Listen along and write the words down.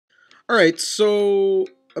Alright, so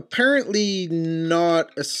apparently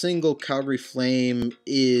not a single Calgary Flame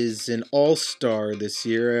is an all-star this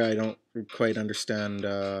year. I don't quite understand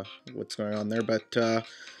what's going on there, but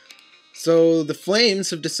so the Flames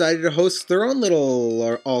have decided to host their own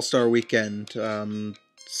little all-star weekend.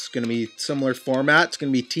 It's going to be similar format. It's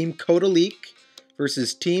going to be Team Kotalik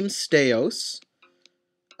versus Team Staios.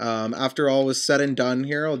 After all was said and done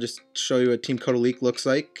here, I'll just show you what Team Kotalik looks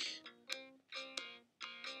like.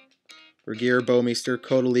 Regher, Bouwmeester,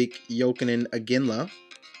 Kotalik, Jokinen, Iginla.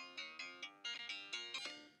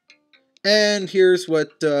 And here's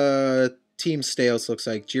what Team Staios looks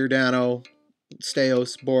like. Giordano,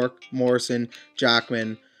 Staios, Bourque, Morrison,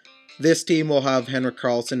 Jackman. This team will have Henrik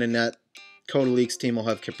Karlsson in net. Kotalik's team will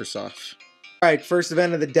have Kiprusoff. Alright, first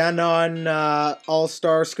event of the Denon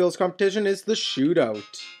All-Star Skills Competition is the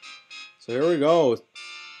Shootout. So here we go.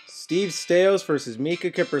 Steve Staios versus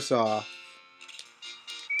Mika Kiprusoff.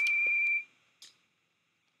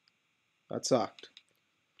 That sucked.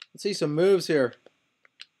 Let's see some moves here.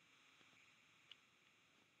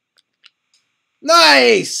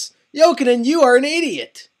 Nice! Jokinen, you are an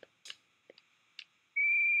idiot!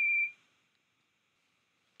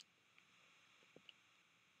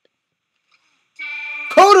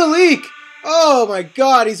 Kotalik! Oh my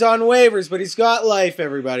god, he's on waivers, but he's got life,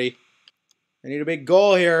 everybody. I need a big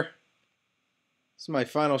goal here. This is my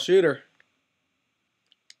final shooter.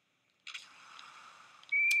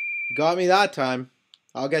 Got me that time.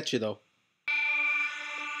 I'll get you though.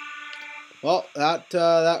 Well,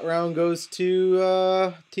 that round goes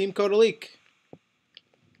to Team Kotalik.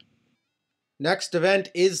 Next event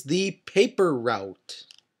is the paper route.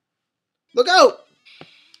 Look out!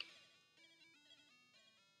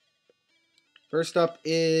 First up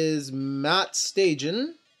is Matt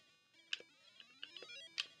Stajan.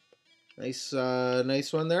 Nice,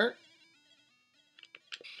 nice one there.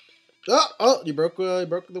 Oh! You broke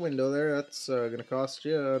the window there. That's gonna cost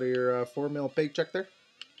you out of your $4 mil paycheck there.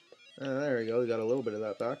 There we go. We got a little bit of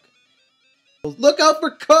that back. Look out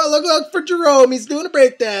for Jerome. He's doing a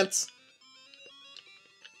breakdance.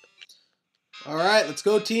 All right, let's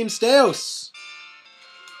go Team Staios.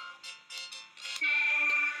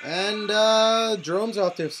 And Jerome's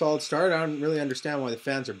off to a solid start. I don't really understand why the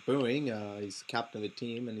fans are booing. He's the captain of the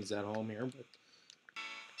team and he's at home here. But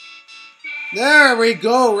there we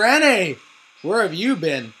go, Rene. Where have you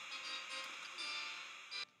been?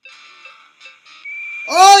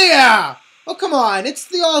 Oh yeah! Oh come on, it's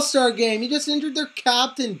the All-Star game. You just injured their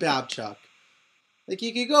captain, Babchuk. Like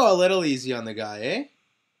you could go a little easy on the guy, eh?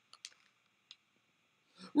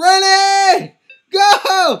 Rene!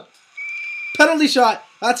 Go! Penalty shot.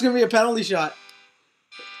 That's going to be a penalty shot.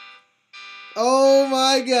 Oh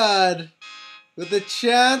my god. With a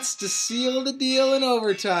chance to seal the deal in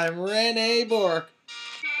overtime. Rene Bourque.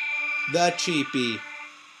 The cheapie.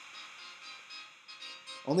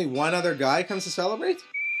 Only one other guy comes to celebrate?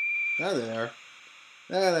 There they are.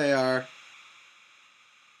 There they are.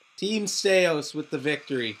 Team Staios with the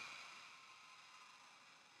victory.